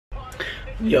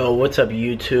Yo, what's up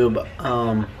YouTube?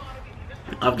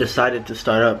 I've decided to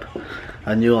start up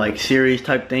a new series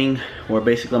type thing where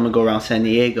basically I'm gonna go around San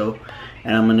Diego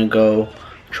and I'm gonna go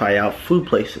try out food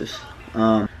places.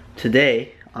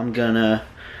 Today I'm gonna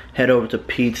head over to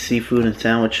Pete's Seafood and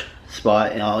Sandwich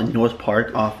spot in North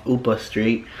Park off Upa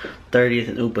Street, 30th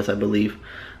and Upas I believe.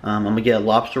 I'm gonna get a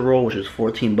lobster roll, which is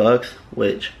 14 bucks,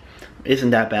 which isn't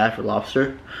that bad for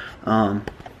lobster.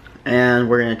 And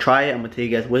we're gonna try it. I'm gonna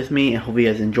take you guys with me and hope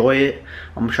you guys enjoy it.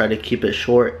 I'm gonna try to keep it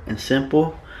short and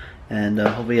simple, and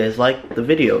hope you guys like the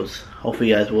videos. Hopefully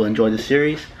you guys will enjoy the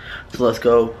series. So let's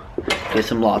go get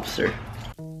some lobster.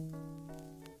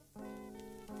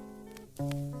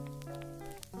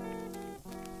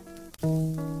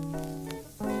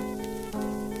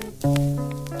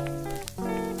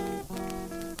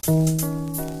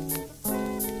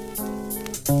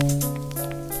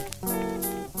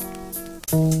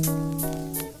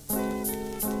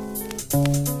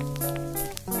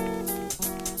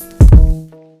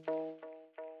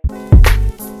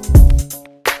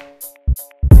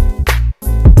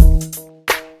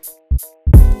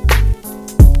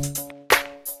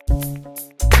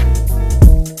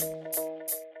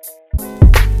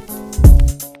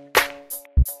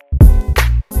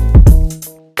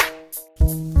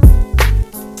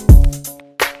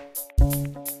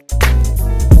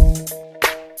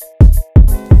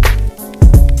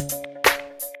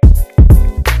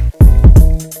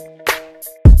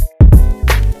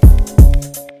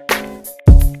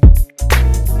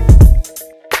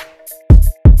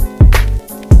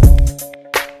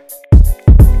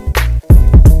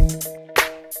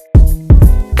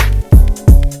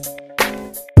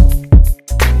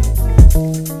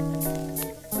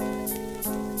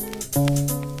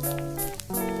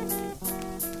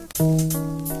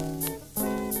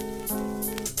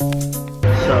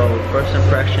 So first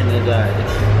impression is that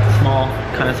it's small,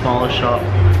 kind of smaller shop.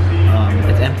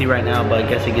 It's empty right now, but I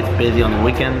guess it gets busy on the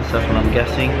weekends. That's what I'm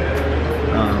guessing.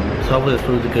 So hopefully the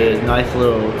food's good. Nice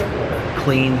little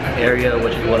clean area,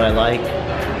 which is what I like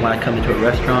when I come into a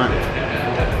restaurant.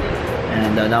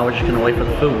 And now we're just gonna wait for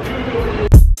the food.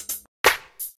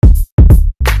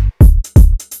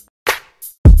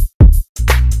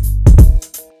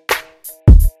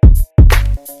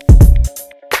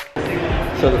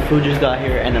 So the food just got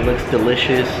here and it looks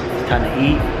delicious. It's time to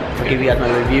eat. I'll give you guys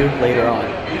my review later on.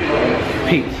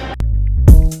 Peace.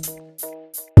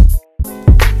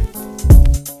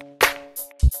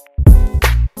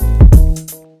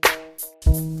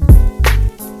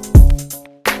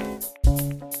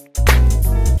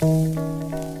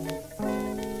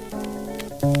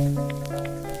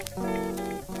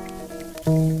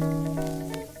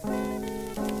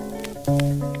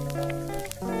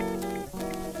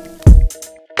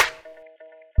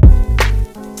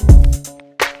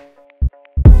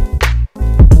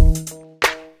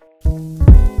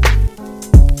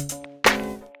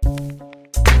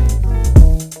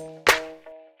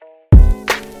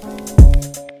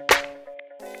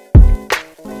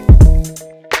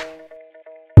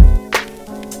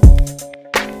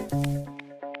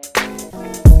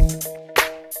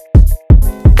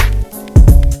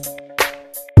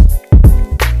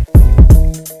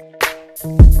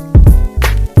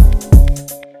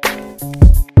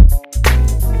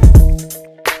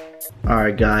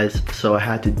 Alright guys, so I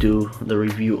had to do the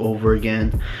review over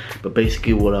again, but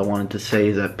basically what I wanted to say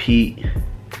is that Pete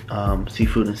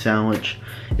Seafood and Sandwich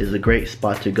is a great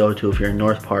spot to go to if you're in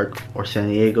North Park or San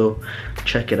Diego.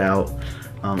 Check it out.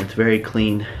 It's very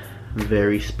clean,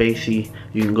 very spacey.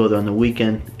 You can go there on the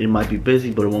weekend. It might be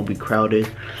busy, but it won't be crowded.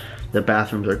 The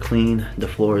bathrooms are clean, the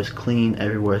floor is clean,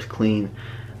 everywhere is clean.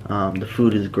 The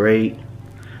food is great.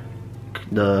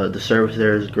 The service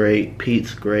there is great.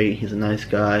 Pete's great. He's a nice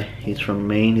guy. He's from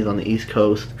Maine. He's on the East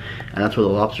Coast, and that's where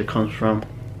the lobster comes from.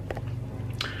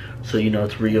 So you know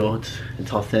it's real.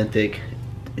 It's authentic.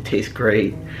 It tastes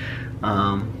great.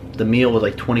 The meal was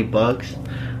like 20 bucks,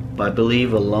 but I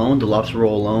believe alone, the lobster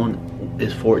roll alone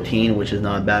is 14, which is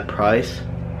not a bad price.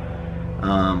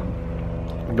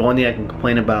 The only thing I can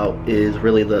complain about is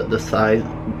really the size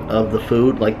of the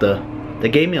food. Like they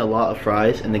gave me a lot of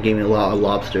fries and they gave me a lot of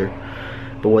lobster.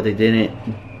 But what they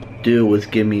didn't do was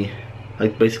give me,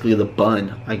 like, basically the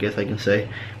bun, I guess I can say,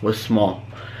 was small.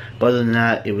 But other than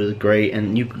that, it was great,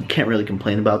 and you can't really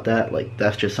complain about that. Like,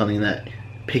 that's just something that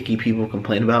picky people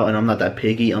complain about, and I'm not that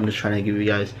picky. I'm just trying to give you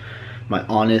guys my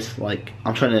honest, like,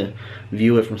 I'm trying to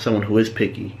view it from someone who is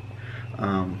picky.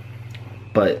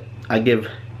 But I give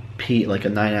Pete like a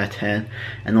 9 out of 10,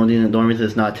 and the only reason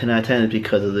it's not 10 out of 10 is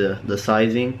because of the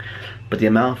sizing, but the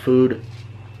amount of food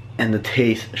and the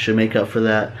taste should make up for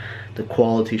that. The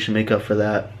quality should make up for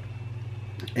that.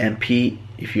 And Pete,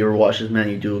 if you ever watch this, man,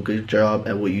 you do a good job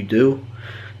at what you do.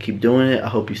 Keep doing it. I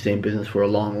hope you stay in business for a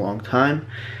long time.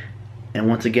 And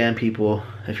once again, people,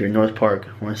 if you're in North Park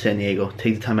or in San Diego,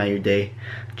 take the time out of your day,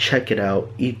 check it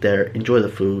out, eat there, enjoy the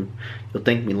food. You'll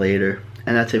thank me later.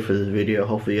 And that's it for this video.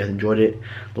 Hopefully you guys enjoyed it.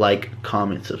 Like,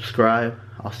 comment, subscribe.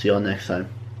 I'll see y'all next time.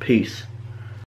 Peace.